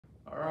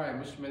All right,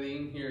 Mr.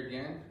 Medellin here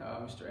again.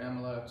 Mr. M,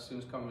 a lot of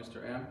students call me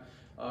Mr. M.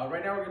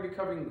 Right now we're going to be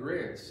covering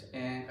grids,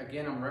 and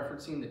again I'm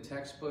referencing the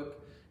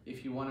textbook.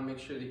 If you want to make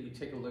sure that you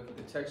take a look at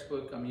the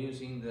textbook, I'm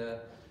using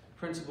the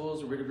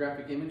Principles of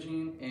Radiographic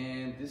Imaging,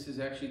 and this is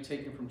actually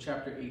taken from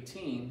chapter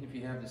 18 if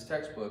you have this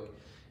textbook,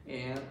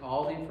 and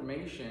all the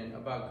information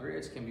about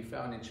grids can be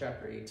found in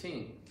chapter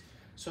 18.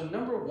 So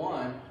number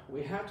one,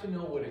 we have to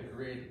know what a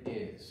grid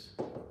is.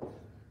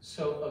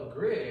 So a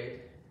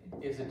grid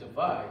is a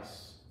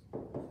device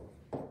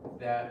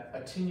that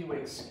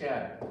attenuates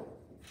scatter.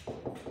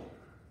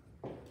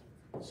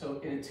 So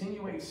it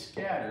attenuates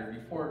scatter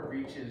before it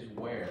reaches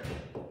where?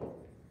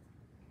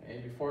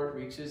 And before it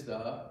reaches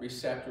the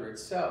receptor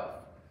itself.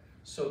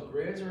 So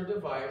grids are a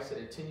device that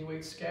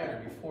attenuates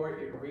scatter before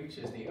it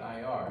reaches the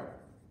IR.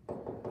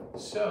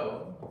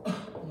 So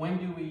when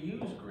do we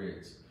use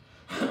grids?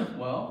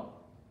 Well,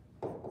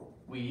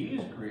 we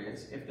use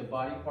grids if the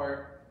body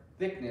part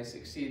thickness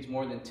exceeds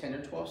more than 10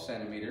 or 12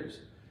 centimeters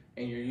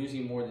and you're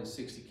using more than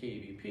 60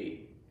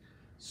 kVp.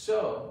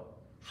 So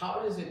how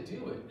does it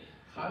do it?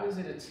 How does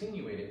it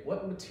attenuate it?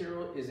 What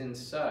material is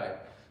inside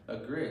a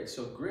grid?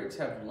 So grids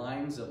have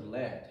lines of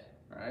lead,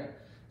 right?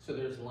 So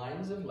there's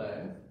lines of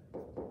lead,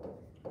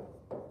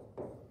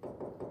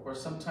 or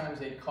sometimes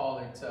they call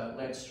it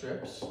lead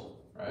strips,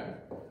 right?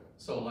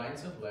 So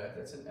lines of lead,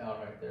 that's an L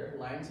right there.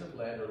 Lines of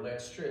lead or lead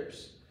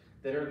strips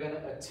that are going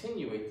to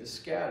attenuate the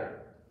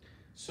scatter.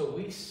 So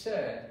we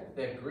said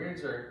that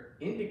grids are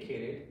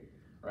indicated,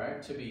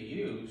 right, to be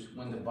used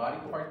when the body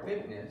part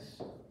thickness,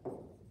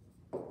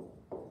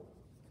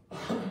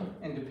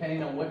 and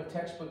depending on what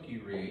textbook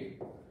you read,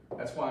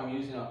 that's why I'm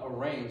using a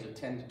range of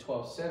 10 to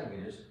 12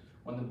 centimeters,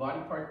 when the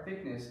body part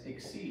thickness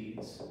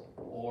exceeds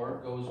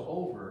or goes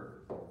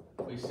over,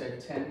 we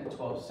said 10 to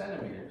 12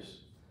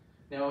 centimeters.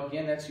 Now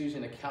again, that's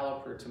using a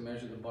caliper to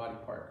measure the body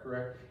part,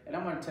 correct? And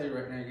I'm going to tell you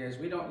right now, guys,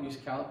 we don't use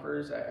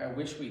calipers. I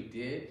wish we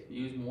did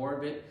use more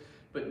of it.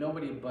 But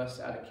nobody busts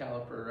out a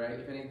caliper, right?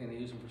 If anything, they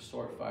use them for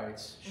sword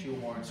fights, shoe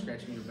horn,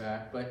 scratching your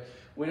back. But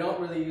we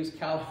don't really use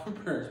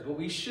calipers, but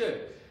we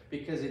should,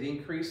 because it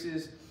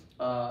increases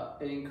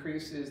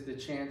the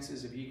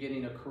chances of you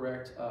getting a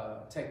correct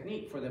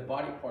technique for the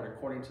body part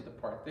according to the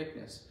part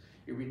thickness.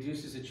 It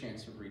reduces the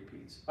chance of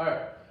repeats. All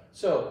right,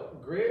 so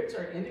grids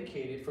are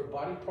indicated for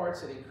body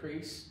parts that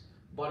increase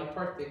body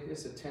part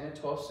thickness of 10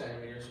 to 12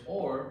 centimeters,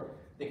 or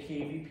the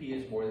kVp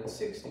is more than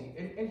 60.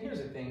 And here's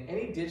the thing,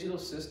 any digital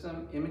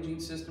system,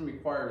 imaging system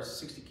requires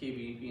 60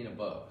 kVp and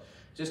above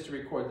just to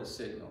record the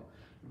signal.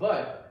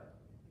 But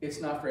it's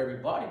not for every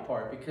body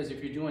part, because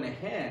if you're doing a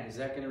hand, is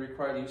that going to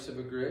require the use of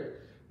a grid?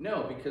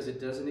 No, because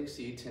it doesn't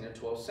exceed 10 or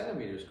 12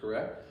 centimeters,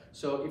 correct?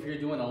 So if you're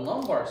doing a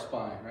lumbar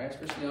spine, right,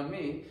 especially on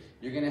me,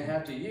 you're going to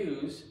have to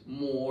use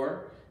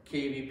more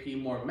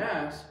kVp, more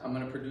mass. I'm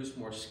going to produce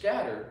more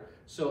scatter.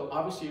 So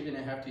obviously you're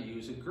going to have to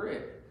use a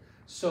grid.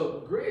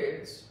 So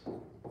grids,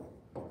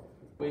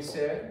 we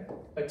said,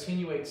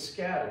 attenuate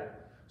scatter.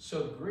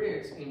 So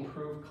grids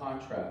improve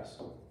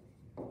contrast.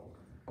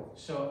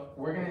 So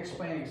we're going to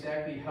explain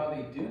exactly how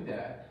they do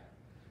that.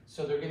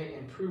 So they're going to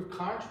improve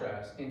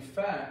contrast. In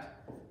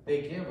fact,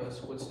 they give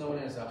us what's known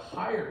as a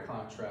higher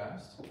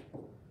contrast.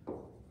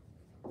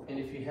 And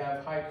if you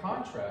have high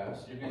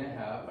contrast, you're going to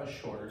have a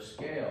shorter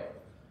scale.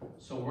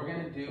 So we're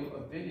going to do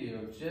a video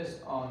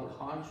just on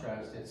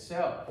contrast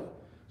itself.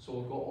 So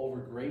we'll go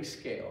over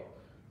grayscale,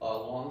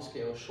 long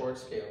scale, short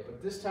scale.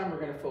 But this time we're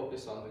going to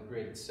focus on the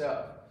grid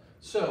itself.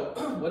 So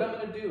what I'm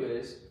going to do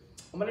is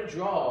I'm going to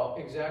draw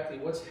exactly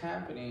what's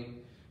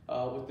happening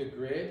with the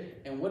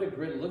grid and what a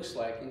grid looks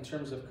like in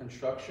terms of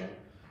construction.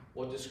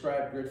 We'll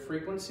describe grid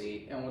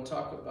frequency and we'll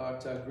talk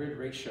about grid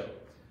ratio.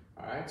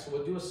 All right, so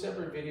we'll do a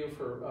separate video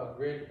for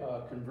grid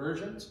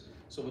conversions.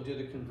 So we'll do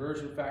the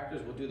conversion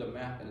factors, we'll do the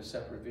math in a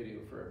separate video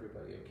for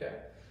everybody, okay?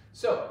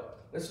 So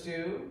let's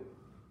do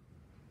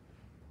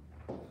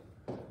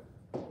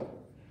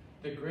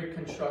the grid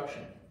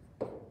construction.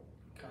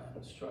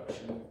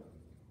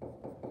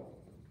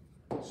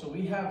 So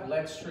we have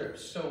lead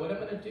strips. So what I'm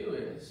going to do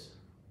is,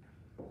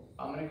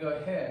 I'm going to go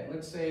ahead,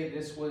 let's say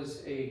this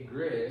was a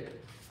grid,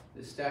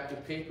 this stack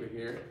of paper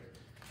here,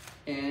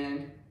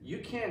 and you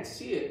can't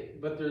see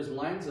it, but there's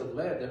lines of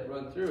lead that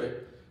run through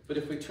it. But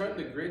if we turn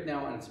the grid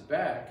now on its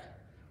back,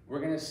 we're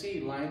going to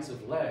see lines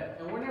of lead.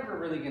 And we're never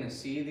really going to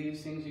see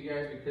these things, you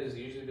guys, because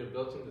usually they're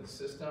built into the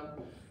system.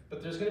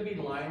 But there's going to be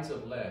lines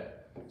of lead.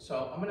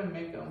 So I'm going to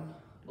make them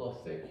a little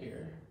thick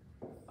here.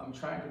 I'm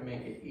trying to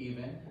make it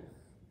even.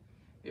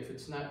 If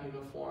it's not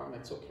uniform,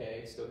 it's okay.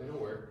 It's still going to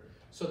work.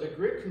 So the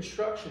grid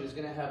construction is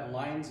going to have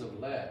lines of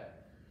lead.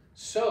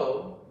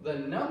 So the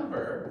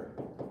number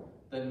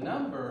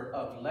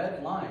of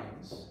lead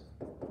lines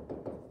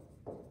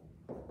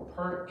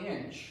per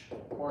inch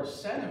or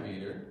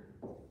centimeter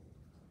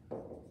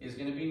is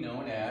going to be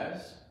known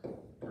as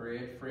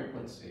grid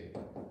frequency.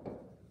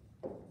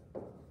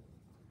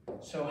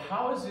 So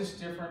how is this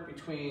different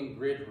between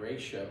grid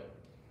ratio?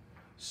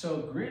 So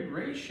grid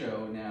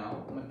ratio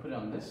now, I'm going to put it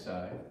on this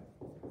side.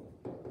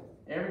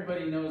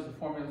 Everybody knows the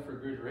formula for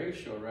grid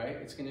ratio, right?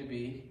 It's going to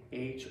be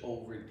H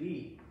over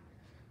D.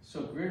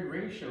 So grid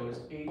ratio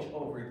is H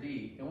over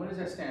D. And what does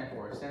that stand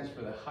for? It stands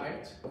for the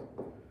height,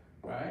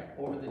 right,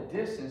 over the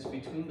distance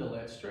between the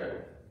lead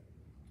strip.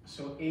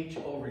 So H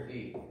over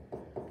D.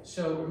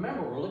 So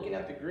remember, we're looking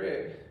at the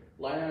grid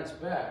lying on its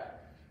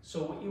back.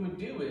 So what you would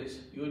do is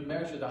you would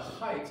measure the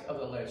height of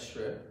the lead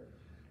strip,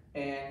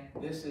 and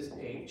this is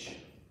H.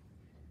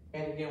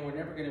 And again, we're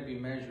never going to be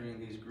measuring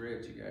these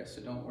grids, you guys,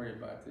 so don't worry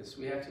about this.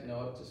 We have to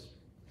know it,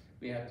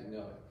 we have to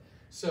know it.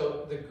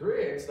 So the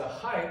grids, the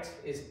height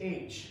is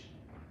H.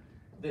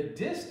 The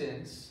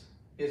distance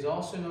is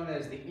also known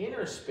as the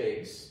inner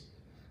space.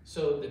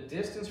 So the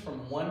distance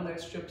from one lead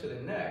strip to the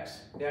next,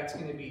 that's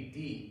going to be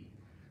D.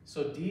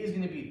 So D is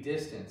going to be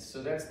distance.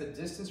 So that's the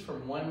distance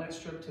from one lead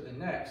strip to the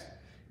next.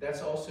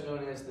 That's also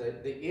known as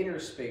the inner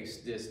space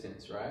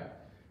distance, right?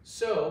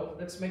 So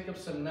let's make up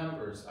some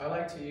numbers. I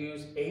like to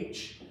use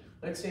H,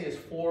 let's say it's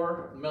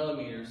 4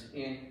 millimeters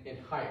in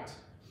height.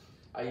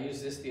 I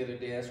used this the other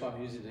day, that's why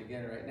I'm using it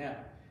again right now.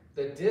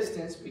 The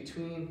distance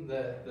between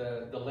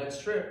the lead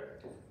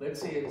strip,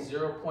 let's say it's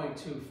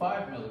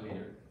 0.25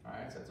 millimeter. All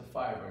right, so that's a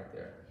 5 right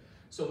there.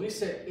 So we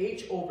said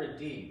H over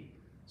D.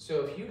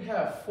 So if you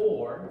have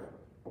 4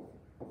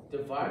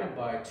 divided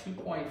by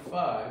 2.5,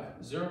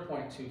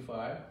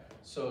 0.25,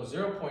 so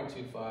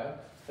 0.25,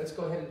 let's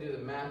go ahead and do the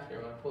math here.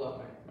 I'm going to pull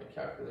out my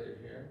calculator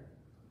here.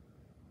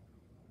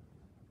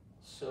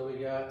 So we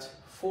got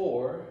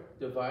 4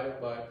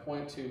 divided by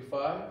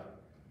 0.25,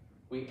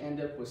 we end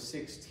up with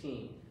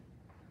 16.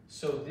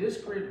 So this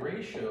grid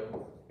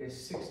ratio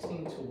is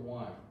 16 to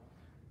 1.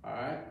 All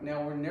right,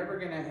 now we're never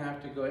going to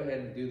have to go ahead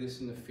and do this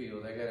in the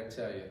field, I got to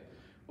tell you.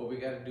 But we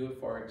got to do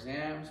it for our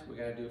exams, we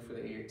got to do it for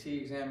the ART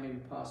exam maybe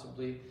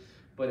possibly.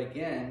 But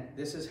again,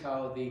 this is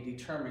how they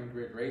determine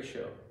grid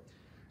ratio.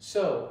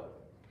 So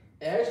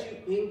as you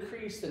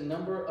increase the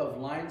number of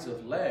lines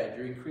of lead,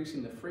 you're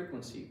increasing the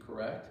frequency,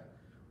 correct?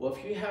 Well,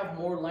 if you have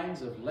more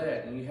lines of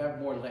lead and you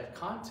have more lead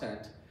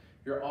content,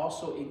 you're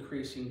also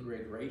increasing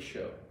grid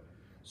ratio.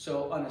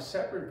 So on a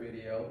separate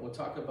video, we'll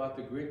talk about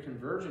the grid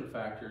conversion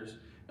factors,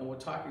 and we'll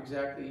talk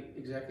exactly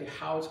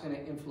how it's going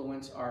to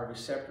influence our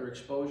receptor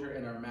exposure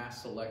and our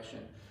mass selection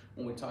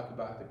when we talk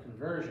about the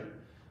conversion.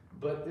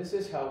 But this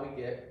is how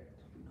we get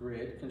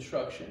grid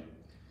construction.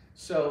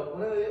 So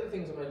one of the other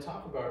things I'm going to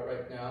talk about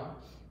right now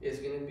is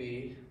going to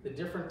be the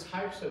different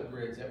types of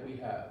grids that we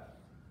have.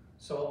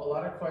 So a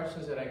lot of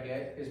questions that I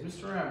get is,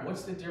 Mr. Ram,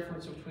 what's the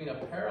difference between a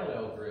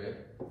parallel grid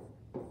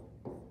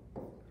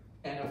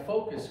and a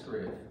focus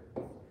grid?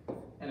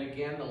 And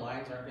again, the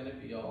lines aren't going to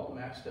be all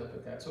matched up,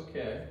 but that's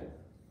okay.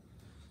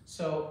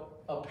 So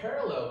a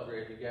parallel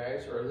grid, you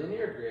guys, or a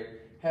linear grid,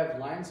 have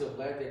lines of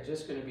lead that are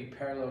just going to be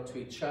parallel to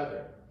each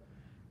other.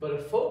 But a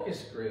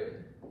focus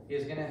grid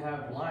is going to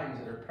have lines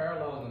that are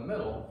parallel in the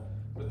middle,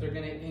 but they're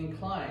going to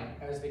incline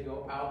as they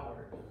go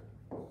outward.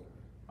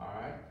 All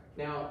right.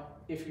 Now,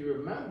 if you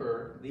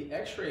remember, the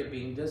X-ray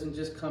beam doesn't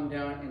just come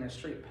down in a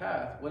straight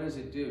path. What does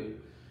it do?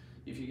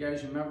 If you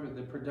guys remember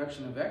the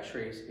production of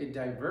X-rays, it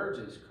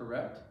diverges,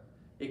 correct?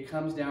 It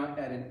comes down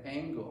at an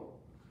angle.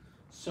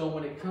 So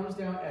when it comes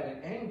down at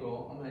an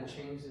angle, I'm going to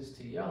change this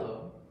to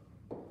yellow.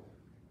 All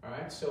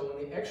right, so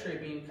when the X-ray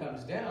beam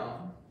comes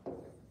down,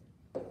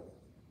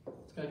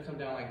 it's going to come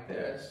down like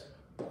this,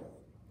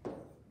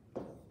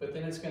 but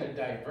then it's going to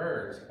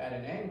diverge at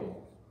an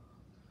angle.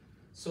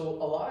 So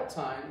a lot of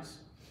times,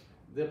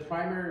 the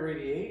primary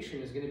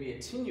radiation is going to be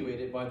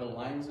attenuated by the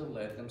lines of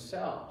lead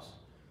themselves.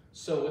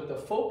 So with the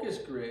focus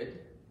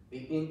grid,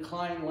 the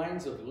inclined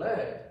lines of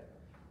lead,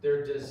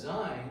 they're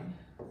designed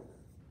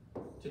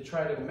to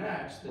try to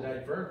match the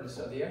divergence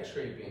of the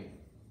X-ray beam.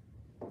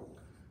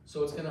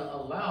 So it's going to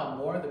allow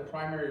more of the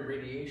primary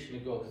radiation to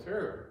go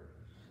through.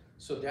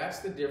 So that's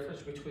the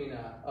difference between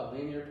a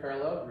linear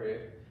parallel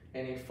grid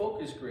and a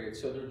focus grid.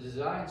 So they're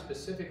designed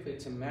specifically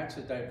to match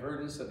the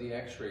divergence of the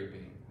X-ray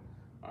beam.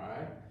 All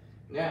right.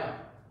 Now,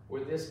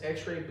 where this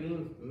X-ray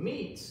beam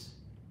meets,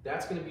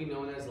 that's going to be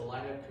known as the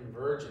line of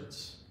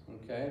convergence.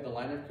 Okay. The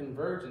line of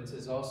convergence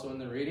is also in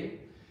the reading.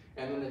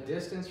 And then the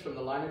distance from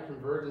the line of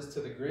convergence to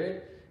the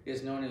grid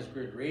is known as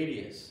grid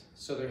radius.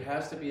 So there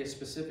has to be a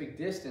specific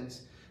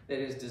distance that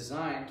is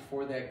designed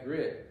for that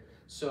grid.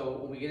 So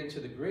when we get into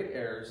the grid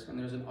errors and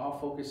there's an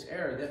off-focus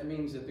error, that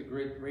means that the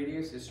grid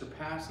radius is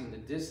surpassing the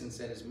distance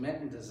that is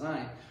meant and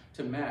designed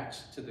to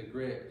match to the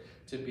grid,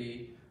 to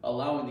be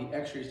allowing the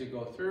X-rays to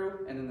go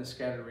through and then the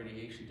scattered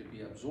radiation to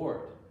be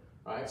absorbed.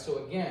 All right,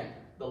 so again,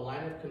 the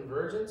line of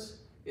convergence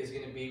is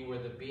going to be where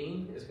the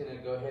beam is going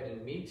to go ahead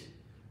and meet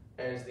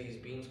as these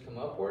beams come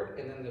upward,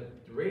 and then the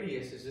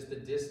radius is just the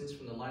distance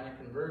from the line of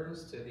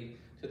convergence to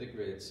the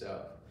grid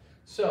itself.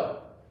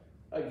 So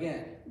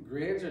again,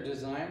 grids are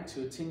designed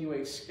to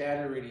attenuate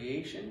scatter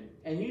radiation,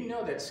 and you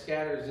know that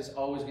scatter is just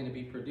always going to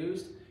be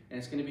produced, and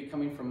it's going to be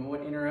coming from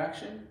what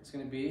interaction? It's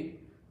going to be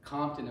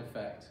Compton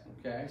effect.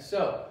 Okay,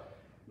 so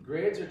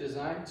grids are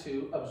designed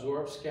to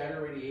absorb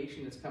scatter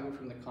radiation that's coming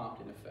from the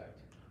Compton effect.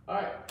 All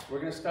right, we're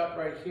going to stop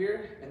right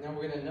here, and then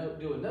we're going to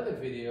do another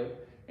video,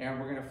 and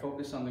we're going to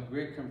focus on the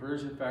grid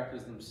conversion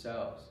factors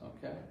themselves.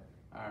 Okay,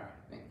 all right,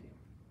 thank you.